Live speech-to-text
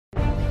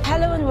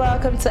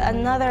welcome to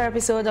another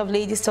episode of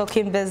Ladies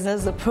Talking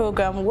Business, the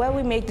program where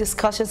we make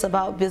discussions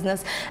about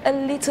business a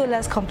little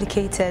less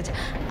complicated.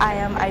 I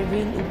am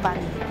Irene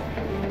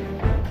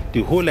Ubani.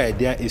 The whole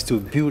idea is to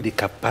build the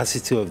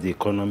capacity of the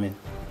economy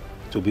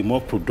to be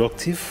more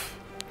productive,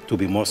 to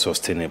be more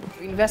sustainable.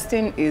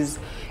 Investing is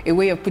a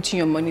way of putting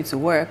your money to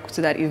work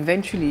so that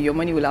eventually your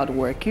money will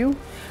outwork you,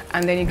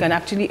 and then you can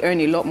actually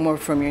earn a lot more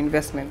from your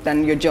investment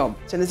than your job.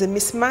 So there's a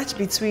mismatch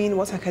between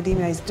what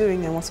academia is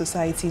doing and what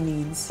society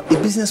needs. A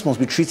business must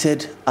be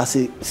treated as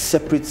a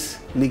separate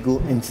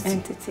legal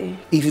entity.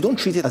 If you don't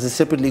treat it as a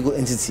separate legal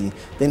entity,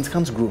 then it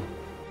can't grow.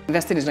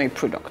 Investing is not a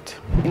product.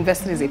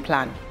 Investing is a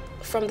plan.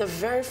 From the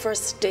very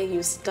first day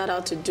you start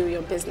out to do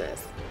your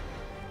business,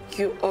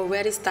 you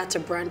already start to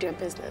brand your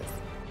business.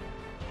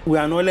 We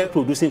are an oil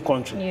producing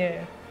country.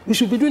 Yeah. We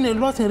should be doing a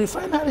lot in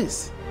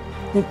refineries,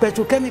 in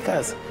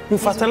petrochemicals, in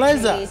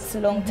fertilizers.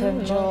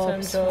 Long-term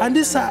jobs. And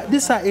these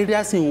are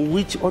areas in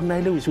which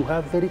ordinarily we should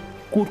have very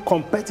good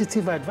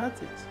competitive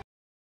advantage.